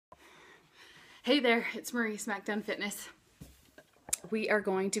Hey there, it's Marie, Smackdown Fitness. We are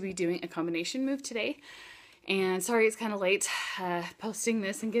going to be doing a combination move today. And sorry it's kind of late posting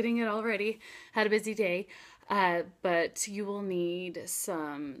this and getting it all ready. Had a busy day. But you will need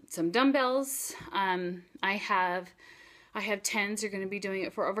some dumbbells. I have 10s. You're going to be doing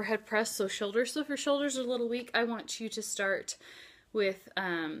it for overhead press, so shoulders. So if your shoulders are a little weak, I want you to start with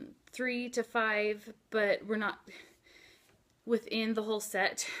 3 to 5, but we're not within the whole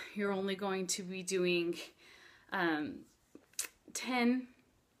set. You're only going to be doing 10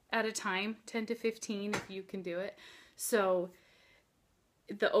 at a time, 10 to 15 if you can do it. So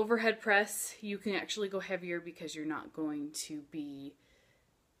the overhead press, you can actually go heavier because you're not going to be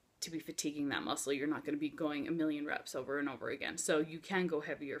fatiguing that muscle. You're not going to be going a million reps over and over again. So you can go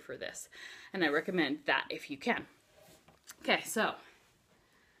heavier for this. And I recommend that if you can. Okay, so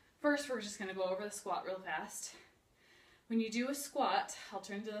first we're just going to go over the squat real fast. When you do a squat, I'll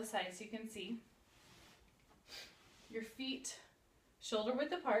turn to the side so you can see. Your feet shoulder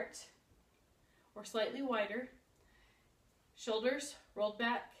width apart or slightly wider. Shoulders rolled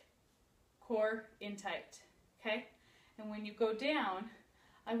back, core in tight, okay? And when you go down,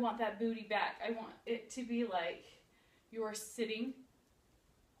 I want that booty back. I want it to be like you are sitting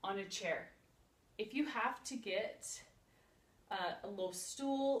on a chair. If you have to get a low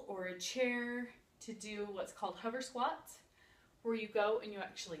stool or a chair to do what's called hover squats, where you go and you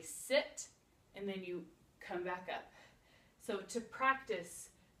actually sit and then you come back up. So to practice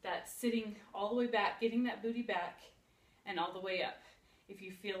that sitting all the way back, getting that booty back and all the way up, if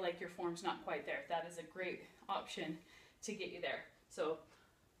you feel like your form's not quite there, that is a great option to get you there. So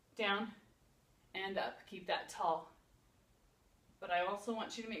down and up, keep that tall. But I also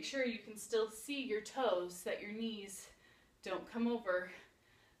want you to make sure you can still see your toes, that your knees don't come over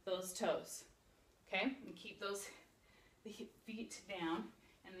those toes. Okay, and keep the feet down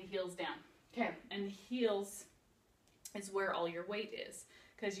and the heels down. Okay, and the heels is where all your weight is,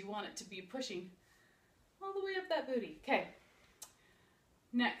 because you want it to be pushing all the way up that booty. Okay,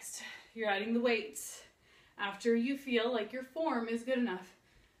 next, you're adding the weights after you feel like your form is good enough.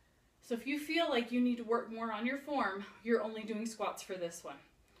 So if you feel like you need to work more on your form, you're only doing squats for this one.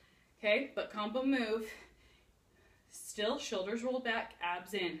 Okay, but combo move, still shoulders rolled back,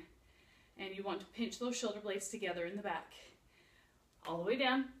 abs in. And you want to pinch those shoulder blades together in the back. All the way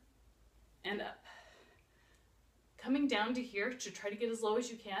down and up. Coming down to here to try to get as low as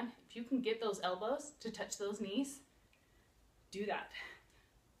you can. If you can get those elbows to touch those knees, do that.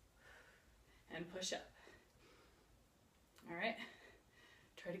 And push up. All right.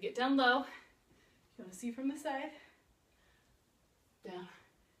 Try to get down low. You want to see from the side. Down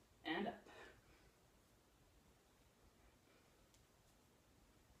and up.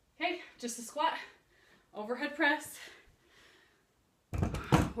 Okay, just a squat, overhead press.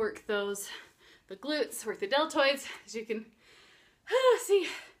 Work the glutes, work the deltoids. As you can see,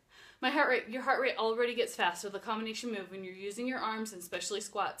 your heart rate already gets faster. The combination move, when you're using your arms, and especially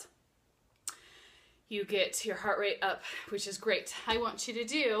squats, you get your heart rate up, which is great. I want you to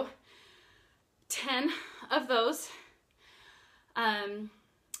do 10 of those at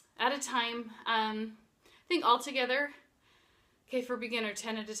a time. I think altogether, okay, for beginner,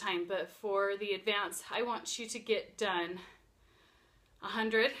 10 at a time, but for the advanced, I want you to get done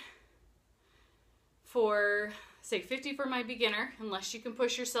 100 for, say, 50 for my beginner, unless you can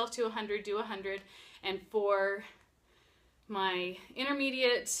push yourself to 100, do 100, and for my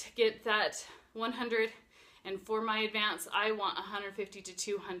intermediate, get that 100, and for my advanced, I want 150 to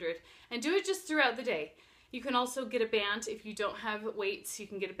 200, and do it just throughout the day. You can also get a band. If you don't have weights, you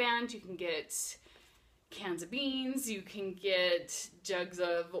can get a band, you can get cans of beans, you can get jugs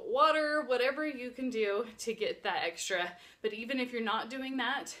of water, whatever you can do to get that extra. But even if you're not doing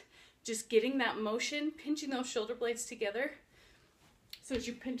that, just getting that motion, pinching those shoulder blades together. So as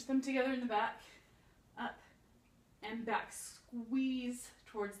you pinch them together in the back, up and back, squeeze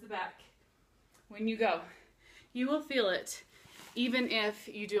towards the back. When you go, you will feel it even if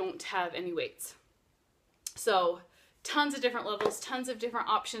you don't have any weights. So tons of different levels, tons of different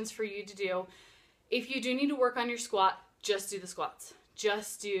options for you to do. If you do need to work on your squat, just do the squats.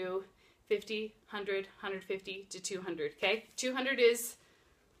 Just do 50, 100, 150 to 200, okay? 200 is,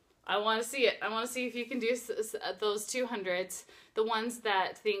 I want to see it. I want to see if you can do those 200s. The ones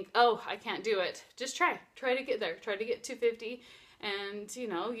that think, oh, I can't do it, just try. Try to get there. Try to get to 50. And, you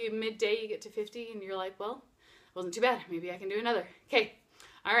know, midday you get to 50 and you're like, well, it wasn't too bad. Maybe I can do another. Okay,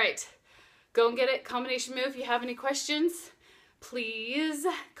 all right. Go and get it. Combination move. If you have any questions, please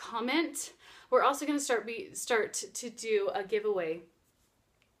comment. We're also going to start to do a giveaway,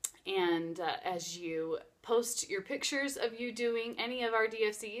 and as you post your pictures of you doing any of our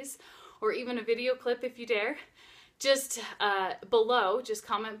DFCs or even a video clip if you dare, just below, just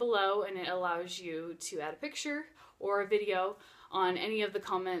comment below, and it allows you to add a picture or a video on any of the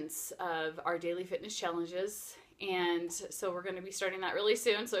comments of our daily fitness challenges. And so we're going to be starting that really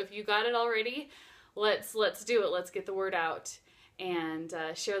soon. So if you got it already, let's do it. Let's get the word out and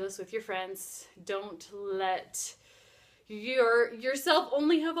share this with your friends. Don't let yourself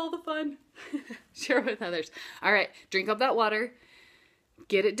only have all the fun. Share it with others. All right, drink up that water.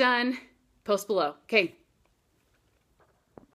 Get it done. Post below. Okay.